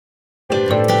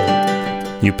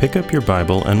You pick up your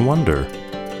Bible and wonder,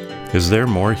 is there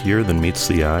more here than meets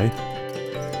the eye?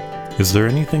 Is there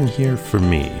anything here for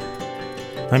me?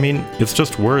 I mean, it's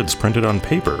just words printed on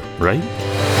paper, right?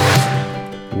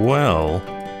 Well,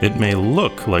 it may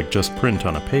look like just print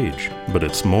on a page, but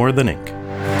it's more than ink.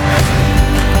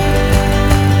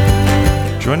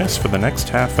 Join us for the next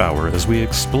half hour as we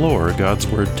explore God's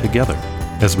Word together,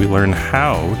 as we learn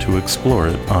how to explore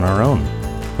it on our own,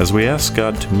 as we ask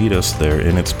God to meet us there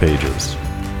in its pages.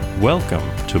 Welcome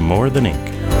to More Than Ink.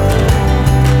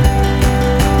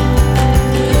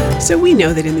 So we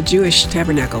know that in the Jewish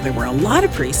tabernacle there were a lot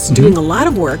of priests doing a lot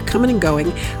of work, coming and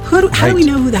going. How do we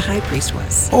know who the high priest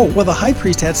was? Oh, well, the high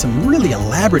priest had some really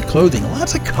elaborate clothing,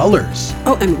 lots of colors.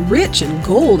 Oh, and rich and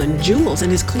gold and jewels,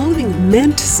 and his clothing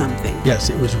meant something.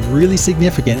 Yes, it was really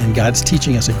significant, and God's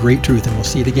teaching us a great truth, and we'll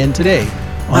see it again today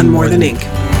on More Than Ink.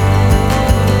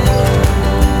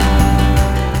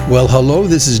 Well, hello,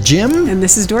 this is Jim. And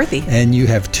this is Dorothy. And you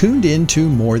have tuned into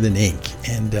More Than Ink.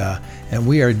 And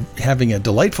we are having a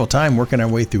delightful time working our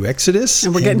way through Exodus.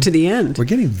 And we're getting to the end. We're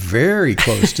getting very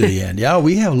close to the end. Yeah,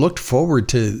 we have looked forward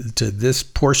to this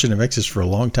portion of Exodus for a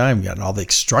long time. We got all the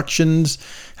instructions,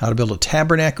 how to build a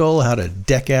tabernacle, how to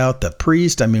deck out the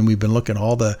priest. I mean, we've been looking at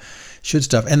all the should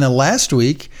stuff. And then last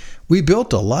week, we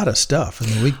built a lot of stuff in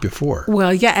the week before.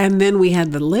 Well, yeah, and then we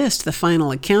had the list, the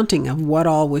final accounting of what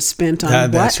all was spent on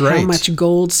what, that's right. How much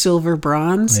gold, silver,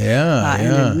 bronze.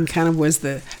 And it kind of was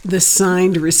the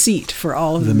signed receipt for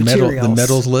all of the materials. The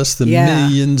metals list, the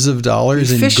millions of dollars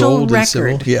in gold and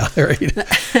silver. Yeah, right.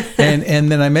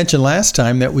 and then I mentioned last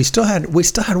time that we still had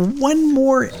one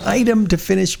more item to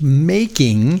finish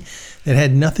making that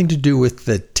had nothing to do with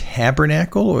the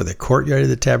tabernacle or the courtyard of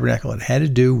the tabernacle. It had to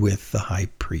do with the high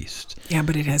priest. Yeah,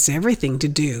 but it has everything to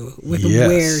do with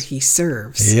where he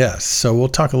serves. Yes. So we'll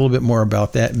talk a little bit more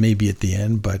about that maybe at the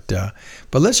end, but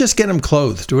let's just get them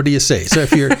clothed. What do you say? So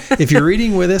if you're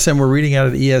reading with us, and we're reading out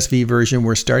of the ESV version,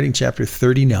 we're starting chapter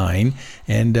 39,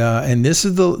 and this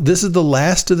is the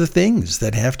last of the things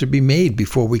that have to be made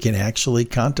before we can actually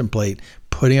contemplate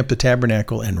putting up the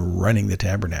tabernacle and running the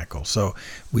tabernacle. So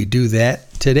we do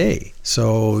that today.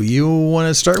 So you want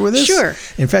to start with this? Sure.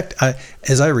 In fact,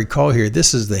 as I recall here,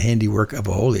 this is the handiwork of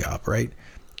Oholiab, right?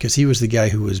 Because he was the guy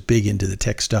who was big into the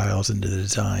textiles and the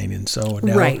design. And so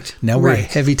now we're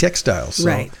heavy textiles.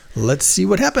 So let's see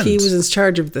what happens. He was in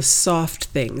charge of the soft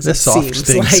things. The soft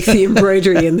things. Like the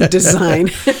embroidery and the design.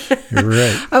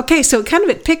 Right. Okay, so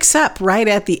it picks up right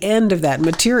at the end of that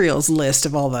materials list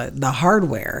of all the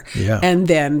hardware. Yeah. And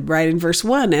then right in verse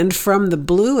 1, and from the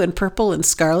blue and purple and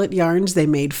scarlet yarns, they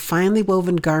made finely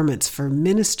woven garments for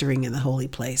ministering in the holy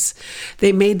place.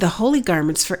 They made the holy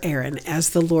garments for Aaron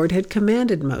as the Lord had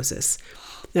commanded Moses.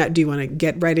 Now, do you want to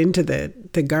get right into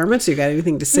the garments? Or you got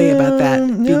anything to say about that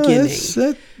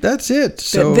beginning? That's it.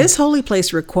 So this holy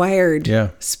place required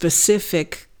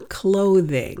specific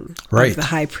clothing of the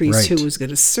high priest who was going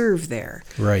to serve there.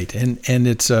 Right, and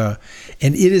it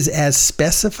is as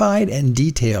specified and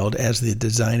detailed as the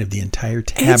design of the entire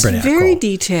tabernacle. It's very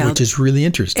detailed, which is really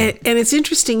interesting. And it's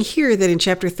interesting here that in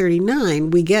chapter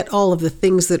 39 we get all of the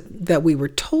things that we were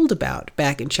told about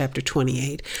back in chapter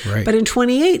 28. Right. But in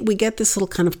 28 we get this little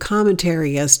kind of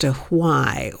commentary as to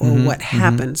why or what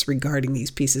happens regarding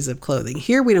these pieces of clothing.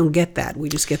 Here we don't get that. We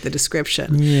just get the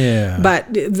description. Yeah.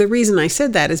 But the reason I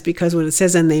said that is because when it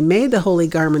says, and they made the holy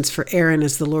garments for Aaron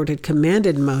as the Lord had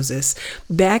commanded Moses,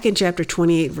 back in chapter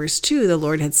 28, verse 2, the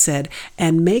Lord had said,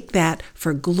 and make that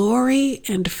for glory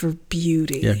and for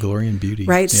beauty. Yeah, glory and beauty.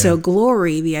 Right? Yeah. So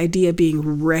glory, the idea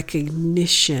being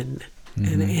recognition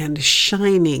and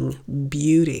shining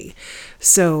beauty.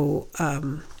 So,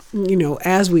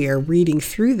 as we are reading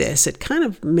through this, it kind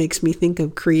of makes me think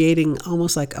of creating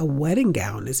almost like a wedding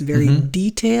gown. It's very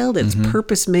detailed. It's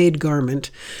purpose-made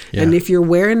garment. Yeah. And if you're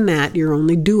wearing that, you're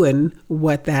only doing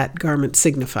what that garment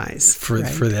signifies. For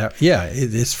that. Yeah,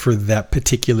 it is for that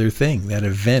particular thing, that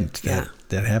event, that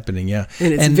happening. Yeah.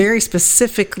 And it's very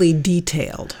specifically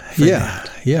detailed for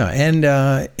that. Yeah.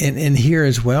 And here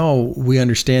as well, we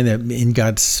understand that in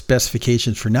God's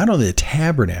specifications for not only the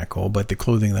tabernacle, but the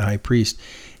clothing of the high priest,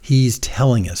 He's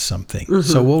telling us something.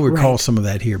 So we'll recall some of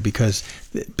that here because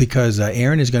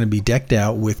Aaron is going to be decked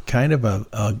out with kind of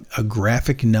a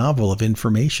graphic novel of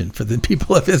information for the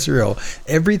people of Israel.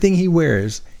 Everything he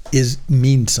wears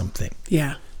means something.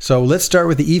 Yeah. So let's start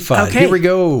with the ephod. Okay. Here we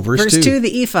go, verse 2.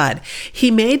 The ephod. He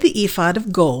made the ephod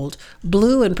of gold,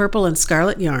 blue and purple and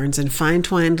scarlet yarns, and fine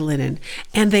twined linen.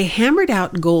 And they hammered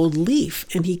out gold leaf,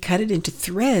 and he cut it into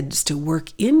threads to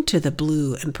work into the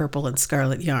blue and purple and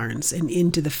scarlet yarns and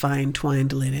into the fine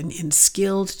twined linen in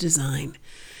skilled design.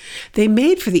 They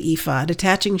made for the ephod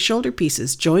attaching shoulder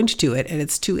pieces joined to it at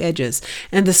its two edges,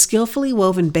 and the skillfully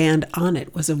woven band on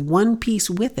it was of one piece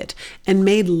with it, and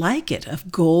made like it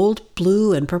of gold,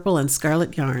 blue, and purple and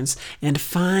scarlet yarns, and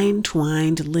fine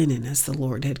twined linen, as the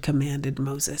Lord had commanded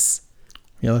Moses.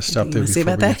 Yeah, let's stop there before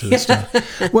we get to this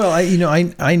stuff. Well,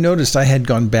 I noticed I had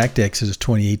gone back to Exodus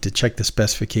 28 to check the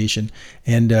specification,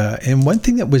 and one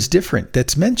thing that was different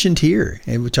that's mentioned here,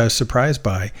 and which I was surprised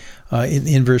by,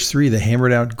 in verse 3, the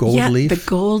hammered out gold leaf. The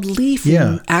gold leaf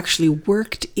actually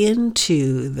worked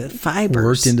into the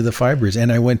fibers.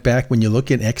 And I went back, when you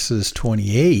look at Exodus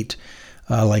 28,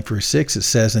 like verse 6, it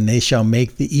says, "And they shall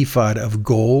make the ephod of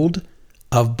gold,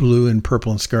 of blue and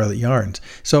purple and scarlet yarns."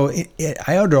 So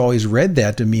I had always read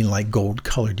that to mean like gold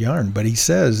colored yarn, but he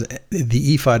says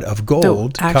the ephod of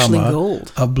gold, gold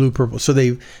of blue, purple. So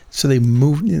they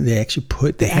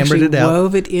hammered it out,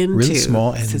 wove it into really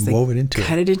small, and wove it into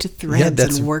cut it into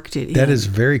threads and worked it in. That is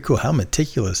very cool. How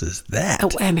meticulous is that?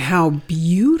 Oh, and how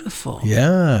beautiful.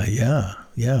 Yeah,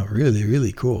 really,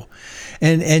 really cool.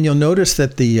 And you'll notice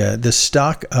that the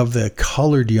stock of the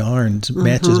colored yarns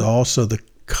matches also the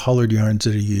colored yarns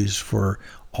that are used for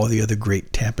all the other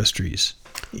great tapestries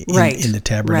in the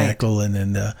tabernacle and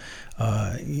in the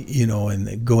and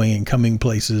the going and coming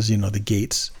places, the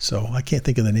gates. So I can't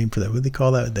think of the name for that. What do they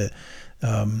call that?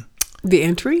 The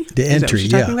entry? The entry,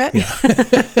 is that what you're talking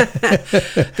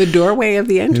about? The doorway of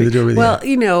the entry.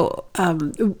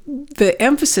 The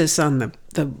emphasis on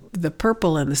the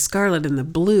purple and the scarlet and the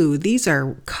blue, these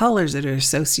are colors that are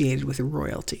associated with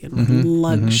royalty and with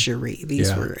luxury.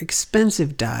 These were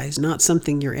expensive dyes, not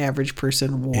something your average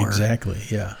person wore. Exactly,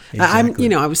 yeah.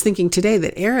 I was thinking today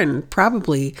that Aaron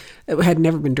probably had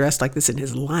never been dressed like this in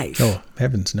his life. Oh,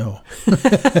 heavens no.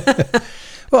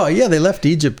 Well, yeah, they left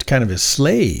Egypt kind of as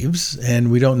slaves,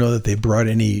 and we don't know that they brought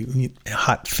any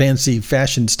hot, fancy,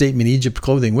 fashion statement Egypt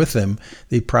clothing with them.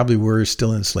 They probably were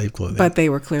still in slave clothing. But they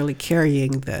were clearly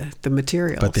carrying the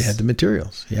materials. But they had the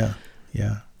materials, yeah.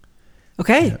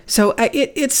 Okay, so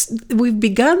we've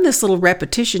begun this little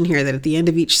repetition here that at the end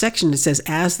of each section it says,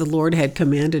 "As the Lord had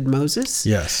commanded Moses."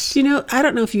 Yes. I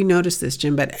don't know if you noticed this,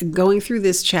 Jim, but going through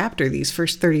this chapter, these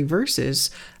first 30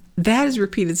 verses, that is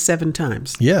repeated 7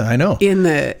 times. Yeah, I know. In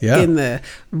the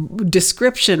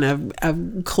description of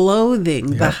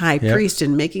clothing the high priest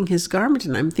and making his garment,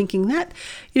 and I'm thinking that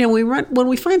when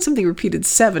we find something repeated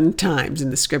 7 times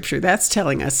in the scripture, that's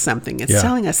telling us something. It's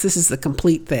telling us this is the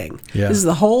complete thing. Yeah. This is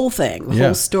the whole thing, the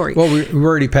whole story. Well, we've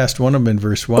already passed one of them in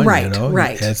verse 1.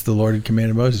 Right. As the Lord had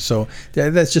commanded Moses. So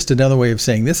that's just another way of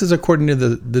saying this is according to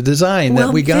the design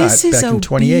that we got back in 28. This is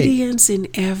obedience in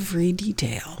every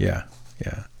detail. Yeah.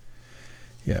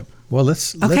 Well,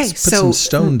 let's put some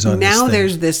stones on this now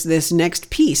thing. There's this next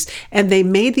piece. "And they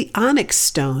made the onyx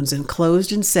stones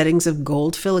enclosed in settings of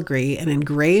gold filigree and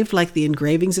engraved like the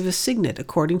engravings of a signet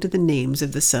according to the names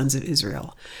of the sons of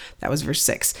Israel." That was verse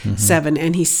 6. 7,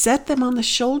 "And he set them on the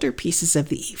shoulder pieces of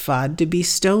the ephod to be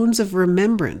stones of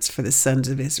remembrance for the sons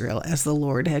of Israel, as the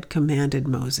Lord had commanded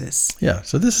Moses." Yeah,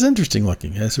 so this is interesting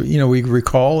looking. As we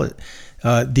recall,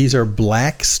 these are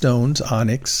black stones,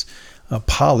 onyx,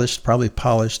 probably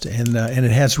polished, and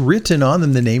it has written on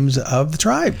them the names of the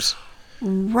tribes.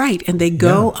 Right, and they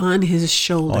go on his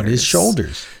shoulders. On his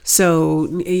shoulders. So,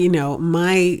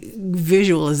 my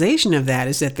visualization of that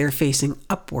is that they're facing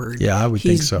upward. Yeah, I would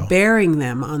think so. He's bearing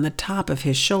them on the top of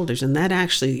his shoulders, and that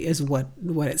actually is what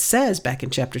it says back in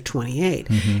chapter 28.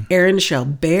 Aaron shall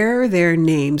bear their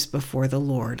names before the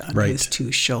Lord on his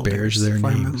 2 shoulders. Bears their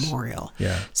for names. a memorial.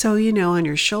 Yeah. So, on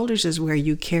your shoulders is where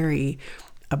you carry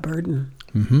a burden.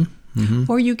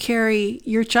 Or you carry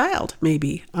your child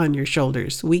maybe on your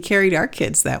shoulders. We carried our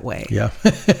kids that way. Yeah.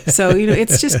 So,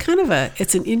 it's just kind of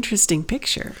it's an interesting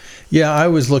picture. Yeah, I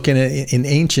was looking at, in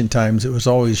ancient times, it was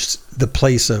always the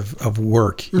place of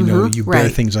work. You bear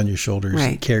things on your shoulders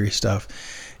and carry stuff.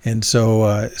 And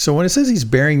so when it says he's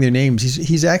bearing their names,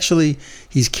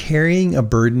 he's carrying a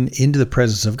burden into the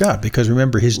presence of God, because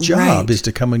remember, his job is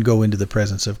to come and go into the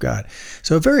presence of God.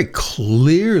 So it very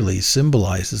clearly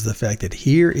symbolizes the fact that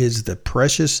here is the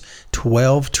precious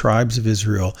 12 tribes of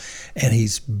Israel, and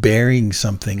he's bearing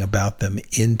something about them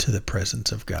into the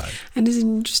presence of God. And isn't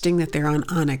it interesting that they're on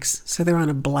onyx? So they're on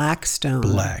a black stone.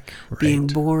 Black, right. Being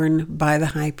borne by the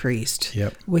high priest.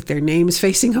 Yep. With their names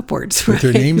facing upwards. With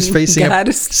their names facing up.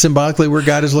 Symbolically where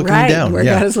God is looking down. Where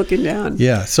God is looking down.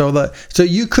 Yeah. So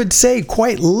you could say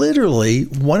quite literally,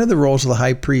 one of the roles of the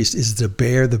high priest is to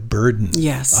bear the burden of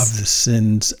the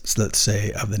sins, let's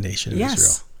say, of the nation of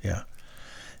Israel. Yeah.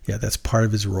 that's part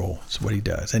of his role. It's what he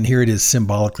does. And here it is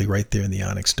symbolically right there in the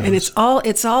onyx stones. And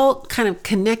it's all kind of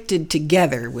connected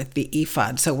together with the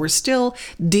ephod. So we're still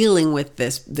dealing with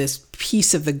this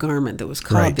piece of the garment that was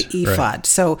called the ephod. Right.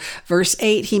 So verse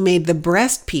 8, he made the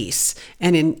breastpiece.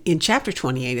 And in chapter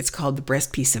 28, it's called the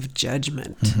breastpiece of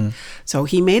judgment. Mm-hmm. So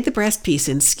he made the breastpiece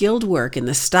in skilled work in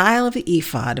the style of the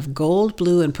ephod of gold,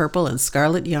 blue, and purple, and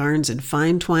scarlet yarns, and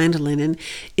fine twined linen.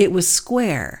 It was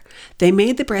square. They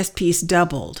made the breastpiece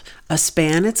doubled, a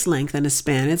span its length and a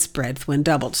span its breadth when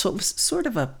doubled. So it was sort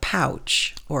of a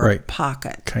pouch or a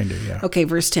pocket. Kind of, yeah. Okay,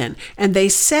 verse 10. And they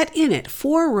set in it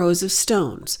 4 rows of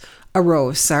stones. A row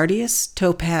of sardius,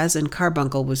 topaz, and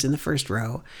carbuncle was in the first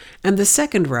row, and the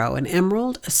second row an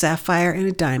emerald, a sapphire, and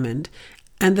a diamond,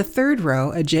 and the third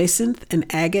row a jacinth, an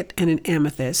agate, and an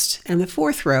amethyst, and the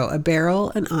fourth row a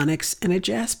beryl, an onyx, and a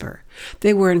jasper.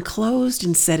 They were enclosed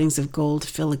in settings of gold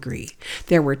filigree.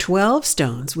 There were 12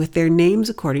 stones with their names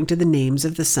according to the names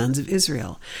of the sons of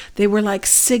Israel. They were like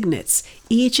signets,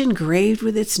 each engraved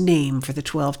with its name for the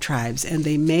 12 tribes, and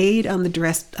they made on the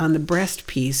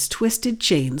breastpiece twisted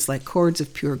chains like cords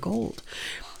of pure gold.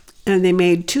 And they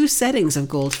made 2 settings of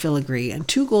gold filigree and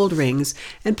 2 gold rings,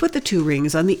 and put the 2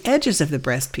 rings on the edges of the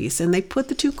breastpiece, and they put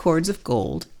the 2 cords of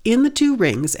gold in the 2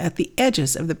 rings at the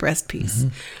edges of the breastpiece. Mm-hmm.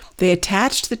 They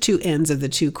attached the 2 ends of the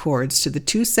 2 cords to the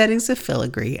 2 settings of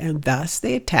filigree, and thus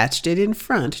they attached it in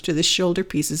front to the shoulder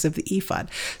pieces of the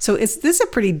ephod. So this is a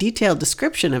pretty detailed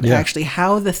description of actually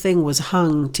how the thing was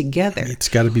hung together. It's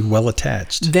got to be well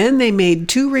attached. Then they made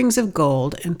 2 rings of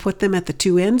gold and put them at the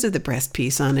 2 ends of the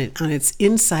breastpiece on its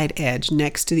inside edge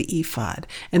next to the ephod.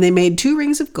 And they made 2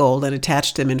 rings of gold and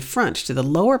attached them in front to the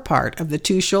lower part of the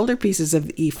 2 shoulder pieces of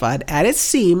the ephod at its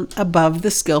seam above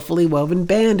the skillfully woven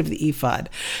band of the ephod.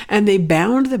 And they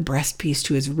bound the breastpiece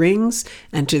to his rings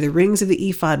and to the rings of the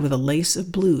ephod with a lace of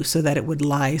blue, so that it would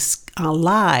lie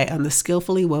on the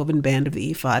skillfully woven band of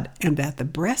the ephod, and that the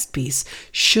breastpiece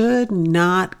should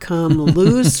not come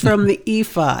loose from the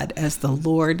ephod, as the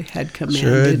Lord had commanded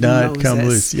Moses. Should not come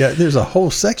loose. Yeah, there's a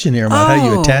whole section here about how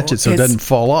you attach it so it doesn't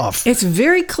fall off. It's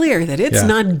very clear that it's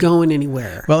not going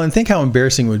anywhere. Well, and think how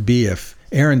embarrassing it would be if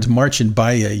Aaron's marching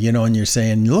by you, and you're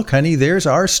saying, "Look, honey, there's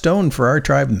our stone for our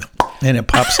tribe." And it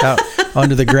pops out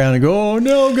onto the ground and go, "Oh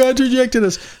no, God's rejected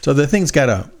us." So the thing's got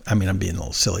to, I'm being a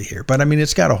little silly here, but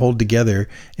it's got to hold together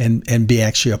and be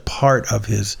actually a part of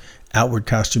his outward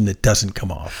costume that doesn't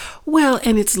come off. Well,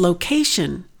 and its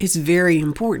location is very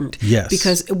important. Yes.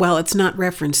 Because while it's not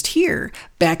referenced here,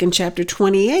 back in chapter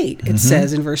 28, it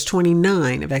says in verse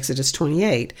 29 of Exodus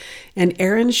 28, "And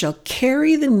Aaron shall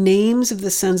carry the names of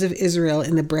the sons of Israel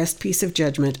in the breastpiece of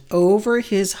judgment over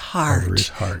his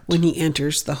heart, when he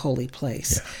enters the holy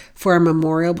place, for a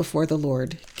memorial before the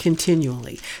Lord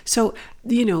continually." So,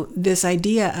 this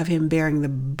idea of him bearing the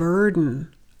burden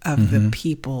of the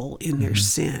people in their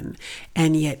sin,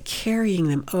 and yet carrying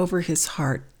them over his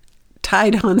heart,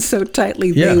 tied on so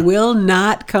tightly they will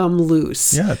not come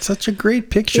loose. Yeah, it's such a great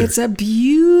picture. It's a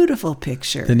beautiful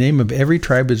picture. The name of every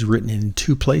tribe is written in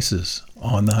 2 places,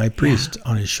 on the high priest,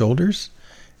 on his shoulders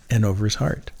and over his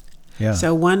heart. Yeah.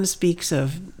 So one speaks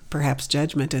of perhaps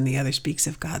judgment, and the other speaks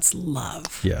of God's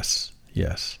love. Yes.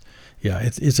 Yeah,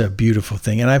 it's a beautiful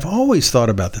thing. And I've always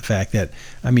thought about the fact that,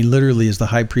 literally as the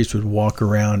high priest would walk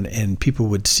around and people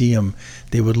would see him,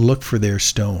 they would look for their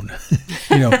stone,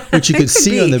 which you could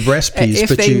see on the breastpiece. If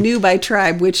they knew by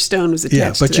tribe which stone was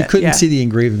attached to but you couldn't see the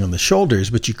engraving on the shoulders,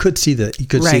 but you could see that.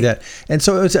 See that. And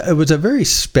so it was a very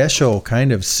special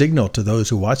kind of signal to those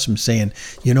who watched him, saying,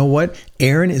 "You know what?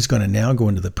 Aaron is going to now go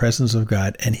into the presence of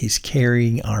God, and he's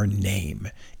carrying our name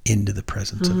into the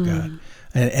presence of God."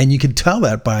 And you can tell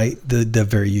that by the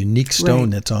very unique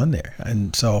stone that's on there.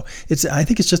 And so I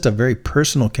think it's just a very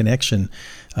personal connection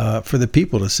for the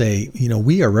people to say,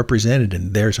 we are represented,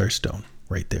 and there's our stone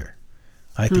right there.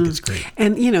 I think it's great.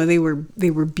 And they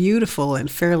were beautiful and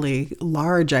fairly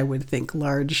large, I would think,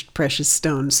 large precious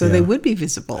stones. So they would be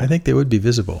visible. I think they would be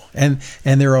visible. And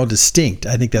they're all distinct.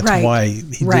 I think that's why he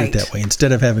did it that way.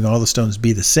 Instead of having all the stones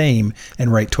be the same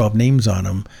and write 12 names on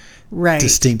them.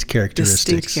 Distinct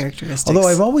characteristics. Although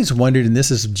I've always wondered, and this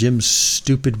is Jim's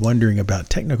stupid wondering about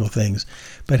technical things,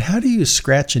 but how do you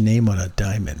scratch a name on a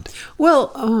diamond?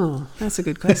 Well, that's a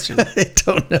good question. I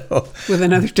don't know. With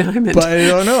another diamond. But I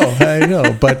don't know. I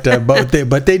know.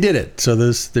 But they did it. So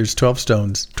there's 12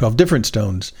 stones, 12 different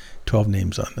stones, 12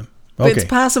 names on them. It's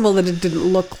possible that it didn't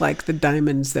look like the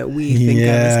diamonds that we think of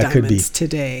as diamonds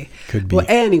today. Could be. Well,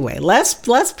 anyway, let's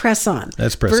press on.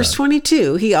 Verse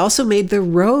 22, he also made the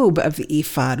robe of the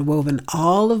ephod woven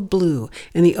all of blue,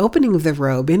 and the opening of the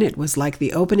robe in it was like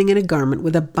the opening in a garment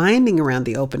with a binding around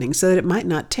the opening so that it might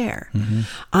not tear. Mm-hmm.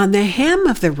 On the hem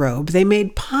of the robe, they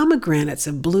made pomegranates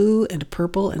of blue and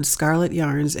purple and scarlet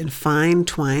yarns and fine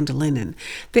twined linen.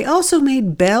 They also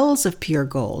made bells of pure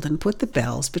gold and put the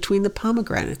bells between the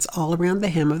pomegranates all around the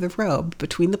hem of the robe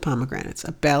between the pomegranates,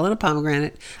 a bell and a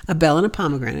pomegranate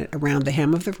around the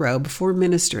hem of the robe before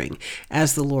ministering,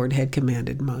 as the Lord had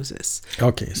commanded Moses.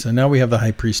 Okay, so now we have the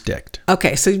high priest decked.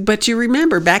 Okay, but you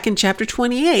remember back in chapter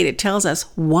 28, it tells us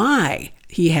why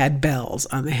he had bells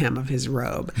on the hem of his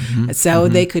robe. Mm-hmm. So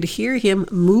they could hear him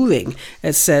moving.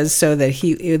 It says, so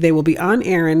that they will be on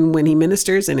Aaron when he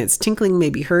ministers, and its tinkling may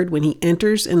be heard when he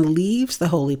enters and leaves the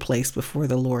holy place before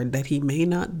the Lord, that he may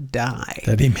not die.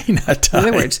 That he may not die. In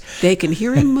other words, they can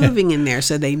hear him moving in there,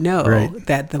 so they know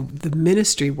that the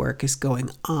ministry work is going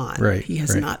on. Right. He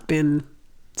has not been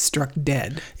struck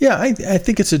dead. Yeah, I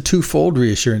think it's a twofold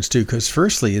reassurance too, because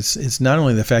firstly, it's not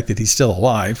only the fact that he's still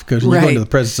alive, because when you go into the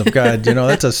presence of God,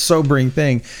 that's a sobering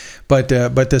thing. But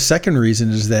the second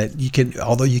reason is that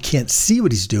although you can't see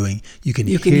what he's doing, you can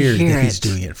hear that he's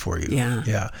doing it for you.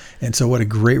 Yeah. And so what a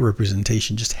great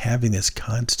representation, just having this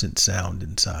constant sound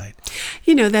inside.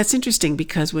 That's interesting,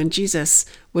 because when Jesus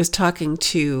was talking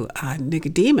to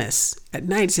Nicodemus at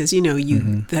night, it says,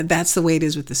 that's the way it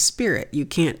is with the Spirit. You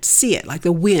can't see it, like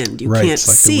the wind. You can't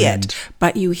see it,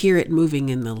 but you hear it moving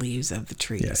in the leaves of the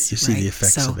trees. Yeah, you see the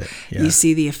effects of it. Yeah. You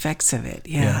see the effects of it.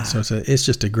 Yeah. So it's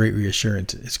just a great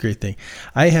reassurance. It's a great thing.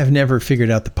 I have never figured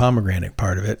out the pomegranate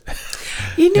part of it.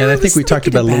 And I think we talked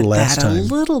about it a little last time. A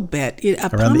little bit.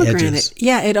 A around the edges.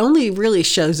 Yeah, it only really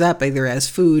shows up either as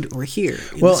food or here.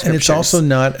 Well, and it's also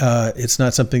not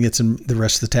something that's in the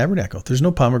rest of the tabernacle. There's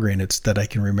no pomegranates that I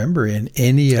can remember in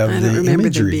any of the imagery. I don't remember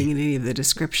them being in any of the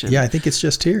description. Yeah, I think it's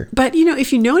just here. But,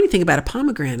 if you know anything about a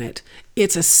pomegranate,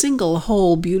 it's a single,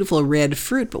 whole, beautiful red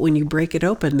fruit, but when you break it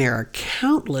open, there are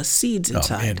countless seeds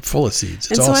inside. Oh, man, full of seeds.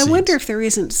 And so I wonder if there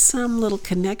isn't some little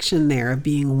connection there of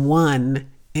being one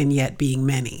and yet being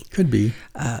many. Could be.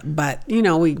 But,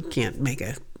 we can't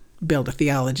build a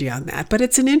theology on that. But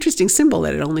it's an interesting symbol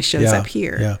that it only shows up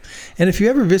here. Yeah. And if you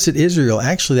ever visit Israel,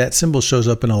 actually that symbol shows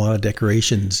up in a lot of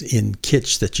decorations in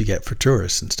kitsch that you get for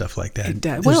tourists and stuff like that. It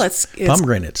does. Well, it's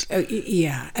pomegranates. And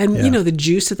the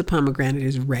juice of the pomegranate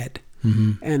is red.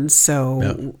 Mm-hmm. And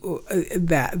so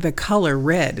that the color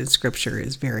red in Scripture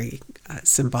is very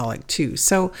symbolic too.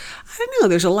 So I don't know.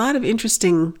 There's a lot of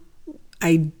interesting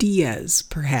ideas,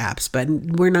 perhaps, but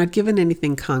we're not given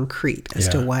anything concrete as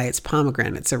to why it's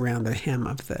pomegranates around the hem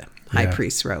of the high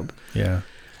priest's robe. Yeah.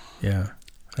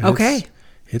 Okay.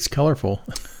 It's colorful.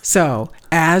 So,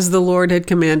 as the Lord had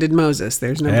commanded Moses,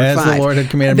 there's number 5. As the Lord had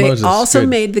commanded Moses. They also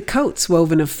made the coats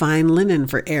woven of fine linen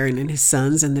for Aaron and his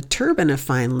sons, and the turban of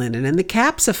fine linen, and the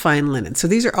caps of fine linen. So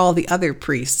these are all the other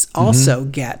priests also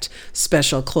get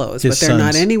special clothes, but they're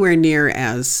not anywhere near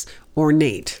as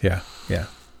ornate. Yeah.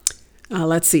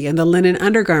 Let's see. And the linen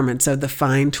undergarments of the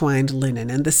fine twined linen,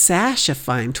 and the sash of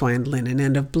fine twined linen,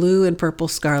 and of blue and purple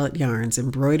scarlet yarns,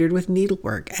 embroidered with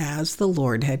needlework, as the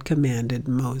Lord had commanded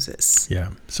Moses. Yeah.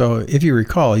 So if you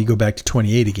recall, you go back to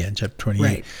 28 again, chapter 28.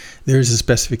 Right. There's a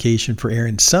specification for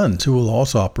Aaron's sons, who will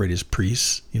also operate as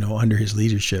priests, under his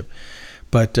leadership.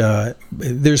 But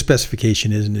their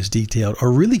specification isn't as detailed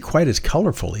or really quite as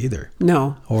colorful either.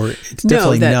 No. Or it's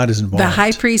definitely not as involved. The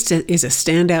high priest is a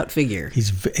standout figure.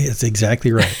 It's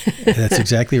exactly right. That's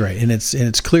exactly right. And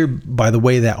it's clear by the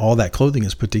way that all that clothing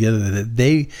is put together that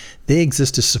they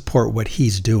exist to support what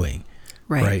he's doing.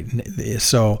 Right.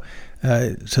 So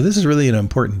this is really an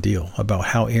important deal about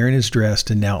how Aaron is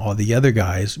dressed, and now all the other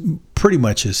guys, pretty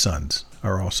much his sons,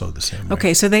 are also the same way.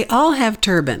 Okay, so they all have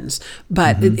turbans,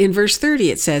 but in verse 30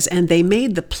 it says, and they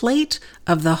made the plate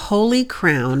of the holy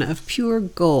crown of pure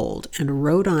gold, and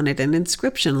wrote on it an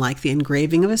inscription like the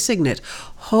engraving of a signet,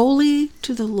 holy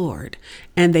to the Lord.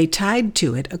 And they tied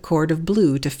to it a cord of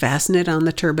blue to fasten it on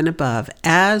the turban above,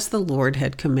 as the Lord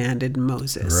had commanded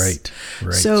Moses.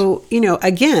 Right. So,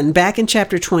 again, back in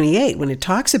chapter 28, when it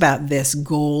talks about this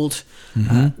gold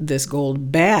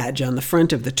badge on the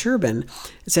front of the turban,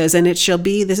 it says, and it shall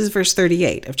be, this is verse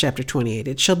 38 of chapter 28,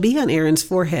 it shall be on Aaron's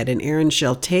forehead, and Aaron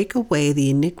shall take away the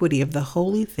iniquity of the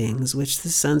holy things which the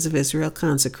sons of Israel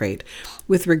consecrate,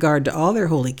 with regard to all their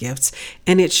holy gifts,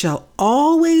 and it shall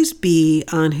always be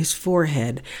on his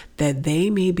forehead, that they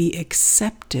may be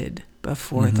accepted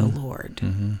before the Lord.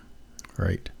 Mm-hmm.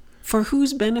 Right. For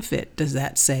whose benefit does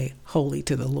that say, holy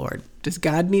to the Lord? Does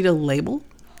God need a label?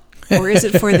 or is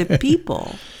it for the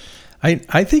people? I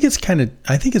think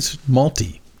it's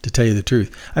multi, to tell you the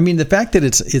truth. I mean, the fact that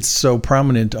it's so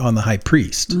prominent on the high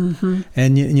priest, and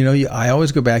I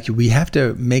always go back. We have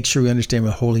to make sure we understand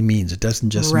what holy means. It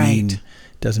doesn't just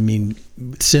mean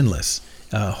sinless.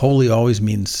 Holy always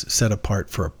means set apart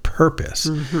for a purpose.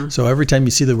 So every time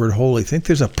you see the word holy, think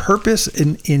there's a purpose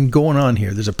in going on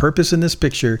here. There's a purpose in this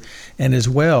picture, and as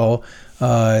well,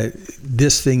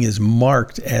 this thing is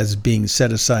marked as being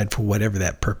set aside for whatever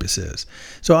that purpose is.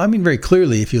 So I mean, very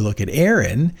clearly, if you look at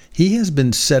Aaron, he has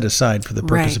been set aside for the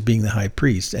purpose of being the high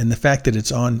priest, and the fact that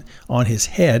it's on his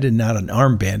head and not an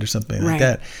armband or something like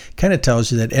that kind of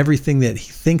tells you that everything that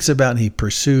he thinks about and he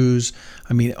pursues,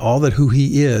 I mean, all that who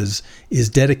he is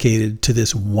dedicated to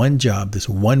this one job, this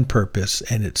one purpose,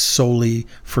 and it's solely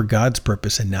for God's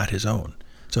purpose and not his own.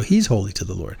 So he's holy to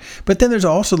the Lord. But then there's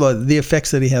also the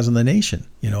effects that he has on the nation.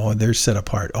 They're set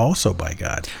apart also by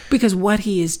God. Because what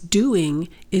he is doing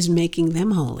is making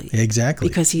them holy. Exactly.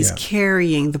 Because he's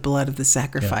carrying the blood of the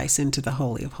sacrifice into the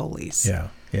Holy of Holies.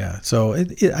 Yeah. So I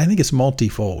think it's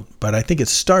multifold, but I think it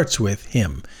starts with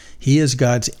him. He is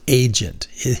God's agent.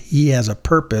 He has a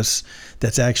purpose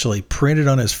that's actually printed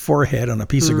on his forehead on a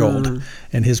piece of gold.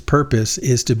 And his purpose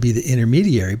is to be the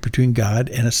intermediary between God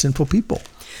and a sinful people.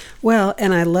 Well,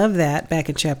 and I love that back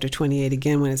in chapter 28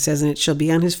 again when it says, and it shall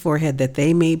be on his forehead that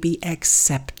they may be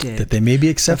accepted. That they may be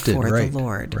accepted, before the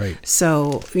Lord. Right.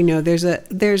 So,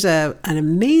 there's an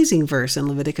amazing verse in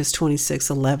Leviticus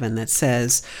 26:11 that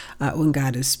says, when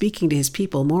God is speaking to his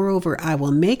people, moreover, I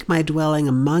will make my dwelling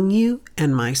among you,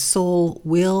 and my soul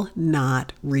will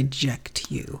not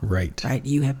reject you. Right.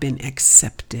 You have been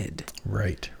accepted.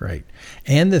 Right.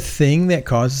 And the thing that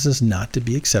causes us not to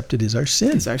be accepted is our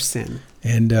sin.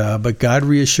 And but God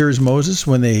reassures Moses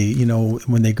when they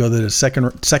go the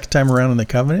second time around in the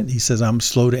covenant. He says, "I'm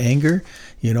slow to anger.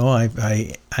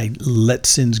 I let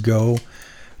sins go."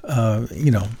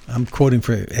 I'm quoting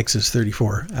for Exodus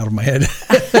 34 out of my head.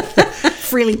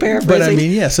 Freely paraphrasing. But I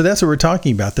mean, so that's what we're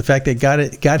talking about. The fact that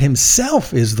God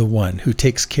himself is the one who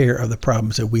takes care of the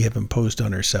problems that we have imposed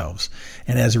on ourselves.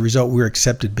 And as a result, we're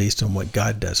accepted based on what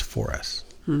God does for us.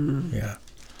 Yeah.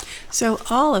 So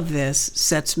all of this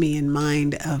sets me in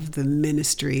mind of the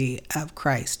ministry of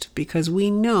Christ, because we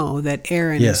know that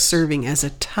Aaron is serving as a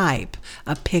type,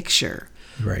 a picture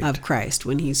of Christ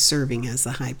when he's serving as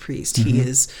the high priest. He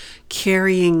is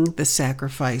carrying the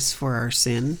sacrifice for our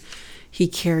sin. He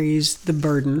carries the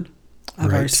burden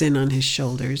of our sin on his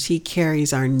shoulders. He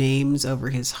carries our names over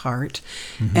his heart.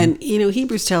 And,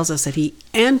 Hebrews tells us that he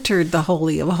entered the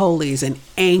Holy of Holies and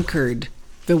anchored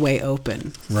the way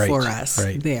open for us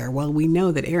there. Well, we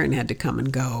know that Aaron had to come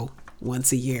and go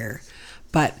once a year,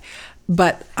 but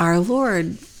our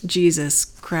Lord Jesus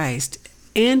Christ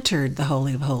entered the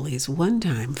Holy of Holies one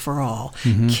time for all,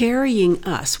 carrying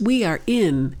us. We are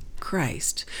in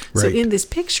Christ. So in this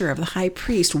picture of the high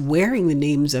priest wearing the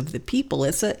names of the people,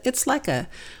 it's like a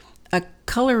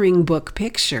coloring book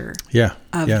picture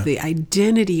of the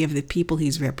identity of the people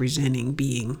he's representing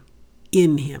being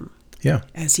in him.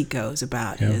 As he goes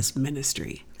about his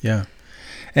ministry. Yeah.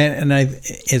 And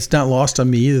it's not lost on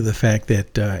me either the fact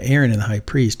that Aaron and the high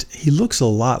priest, he looks a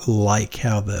lot like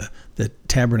how the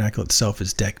tabernacle itself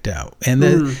is decked out. And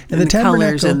the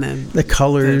tabernacle, the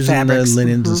colors and the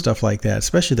linens and stuff like that,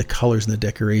 especially the colors and the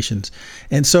decorations.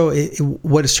 And so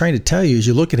what it's trying to tell you is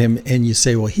you look at him and you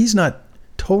say, well, he's not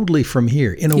totally from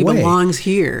here in a way. He belongs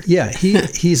here. Yeah,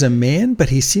 he's a man, but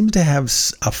he seems to have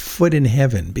a foot in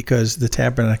heaven because the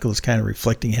tabernacle is kind of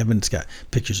reflecting heaven. It's got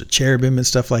pictures of cherubim and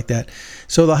stuff like that.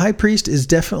 So the high priest is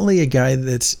definitely a guy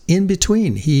that's in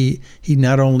between. He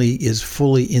not only is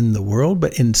fully in the world,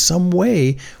 but in some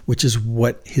way, which is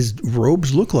what his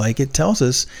robes look like, it tells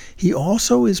us he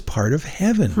also is part of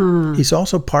heaven. He's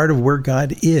also part of where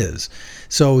God is.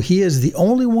 So he is the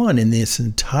only one in this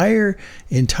entire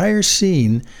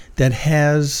scene that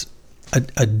has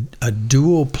a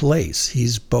dual place.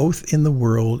 He's both in the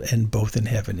world and both in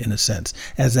heaven, in a sense,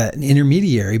 as an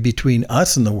intermediary between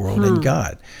us and the world and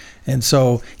God. And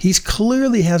so he's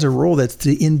clearly has a role that's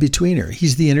the in-betweener.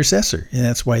 He's the intercessor. And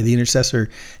that's why the intercessor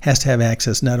has to have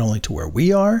access not only to where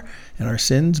we are and our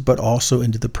sins, but also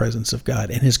into the presence of God.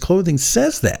 And his clothing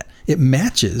says that. It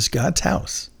matches God's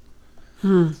house.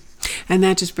 And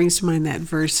that just brings to mind that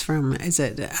verse from, is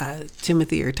it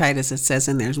Timothy or Titus that says,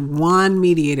 and there's one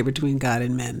mediator between God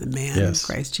and men, the man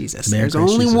Christ Jesus. There's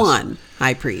only one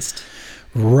high priest.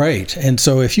 Right. And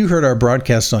so if you heard our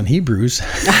broadcast on Hebrews,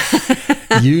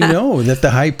 you know that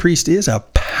the high priest is a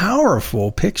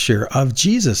powerful picture of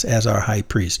Jesus as our high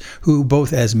priest, who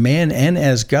both as man and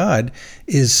as God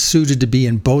is suited to be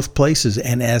in both places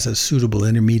and as a suitable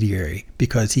intermediary,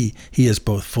 because he is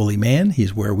both fully man,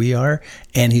 he's where we are,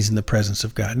 and he's in the presence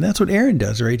of God. And that's what Aaron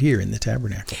does right here in the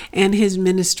tabernacle. And his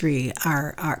ministry,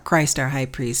 our Christ, our high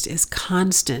priest, is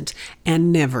constant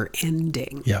and never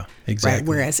ending. Yeah, exactly. Right?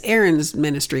 Whereas Aaron's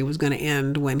ministry was going to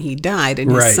end when he died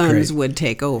and his sons would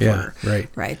take over. Yeah,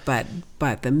 right. But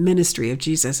the ministry of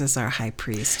Jesus as our high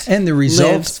priest and the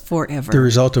result, lives forever. The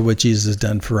result of what Jesus has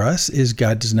done for us is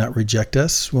God does not reject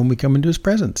us when we come into his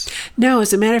presence. No,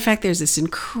 as a matter of fact, there's this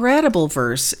incredible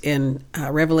verse in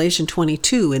Revelation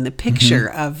 22 in the picture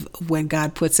of when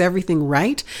God puts everything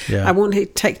right. Yeah. I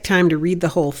won't take time to read the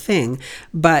whole thing,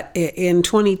 but in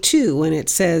 22, when it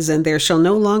says, "And there shall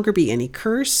no longer be any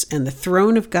curse, and the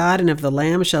throne of God and of the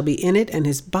Lamb shall be in it, and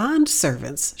his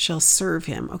bondservants shall serve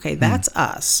him." Okay, that's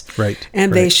us. Right.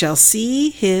 And they shall see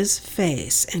his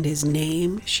face, and his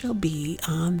name shall be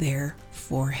on their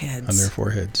foreheads. On their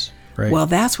foreheads. Right. Well,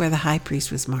 that's where the high priest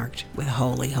was marked with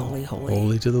holy, holy, holy.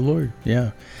 Holy to the Lord.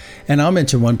 Yeah. And I'll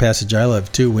mention one passage I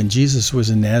love too. When Jesus was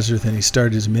in Nazareth and he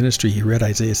started his ministry, he read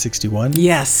Isaiah 61.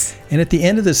 Yes. And at the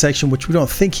end of the section, which we don't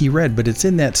think he read, but it's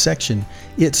in that section,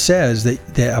 it says that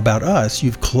about us,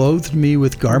 you've clothed me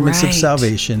with garments of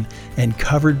salvation and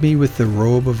covered me with the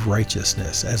robe of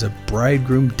righteousness. As a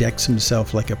bridegroom decks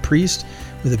himself like a priest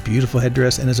with a beautiful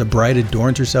headdress, and as a bride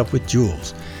adorns herself with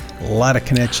jewels. A lot of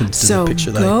connections to the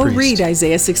picture of the high priest. So go read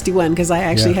Isaiah 61, because I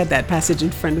actually had that passage in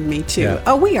front of me too. Yeah.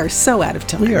 Oh, we are so out of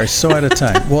time. We are so out of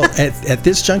time. Well, at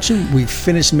this junction, we've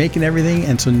finished making everything,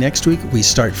 and so next week we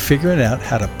start figuring out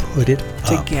how to put it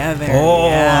up. Together. Oh,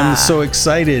 I'm so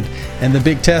excited. And the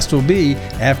big test will be,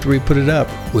 after we put it up,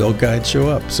 will God show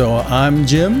up? So I'm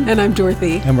Jim. And I'm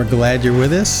Dorothy. And we're glad you're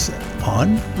with us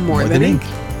on More Than Ink.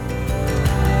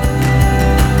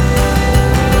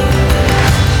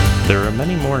 There are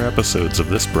many more episodes of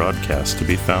this broadcast to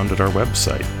be found at our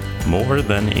website,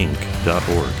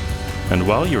 morethanink.org. And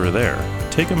while you are there,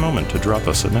 take a moment to drop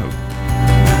us a note.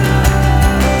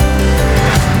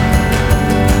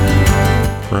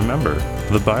 Remember,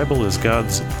 the Bible is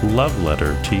God's love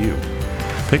letter to you.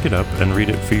 Pick it up and read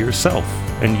it for yourself,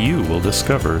 and you will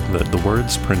discover that the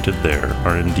words printed there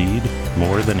are indeed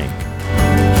more than ink.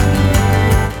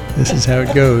 This is how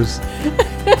it goes.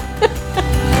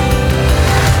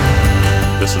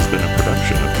 This has been a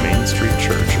production of Main Street